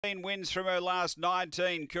Wins from her last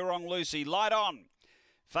 19. Coorong Lucy, light on.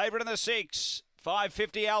 Favourite in the 6.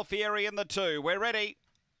 550 Alfieri in the 2. We're ready.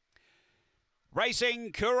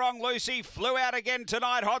 Racing, Coorong Lucy flew out again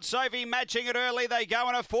tonight. Hot Sophie matching it early. They go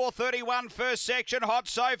in a 4:31 first section. Hot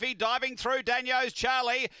Sophie diving through Daniel's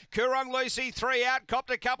Charlie. Coorong Lucy 3 out, copped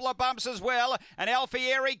a couple of bumps as well. And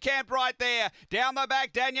Alfieri camped right there. Down the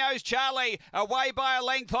back, Daniel's Charlie. Away by a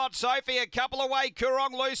length, Hot Sophie. A couple away,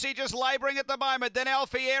 Coorong Lucy just labouring at the moment. Then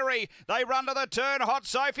Alfieri. They run to the turn. Hot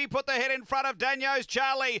Sophie put the head in front of Daniel's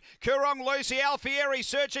Charlie. Coorong Lucy, Alfieri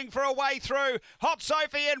searching for a way through. Hot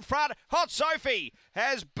Sophie in front. Hot Sophie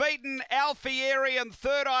has beaten Alfieri in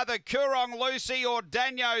third, either Coorong Lucy or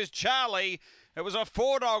Daniel's Charlie. It was a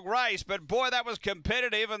 4-dog race, but boy, that was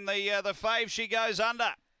competitive, and the fave, she goes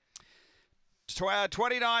under.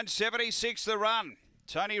 29.76 the run.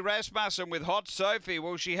 Tony Rasmussen with Hot Sophie.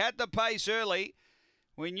 Well, she had the pace early.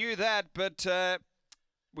 We knew that, but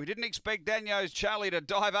we didn't expect Daniel's Charlie to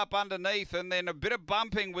dive up underneath, and then a bit of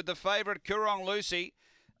bumping with the favourite Coorong Lucy.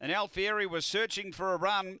 And Alfieri was searching for a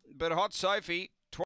run, but Hot Sophie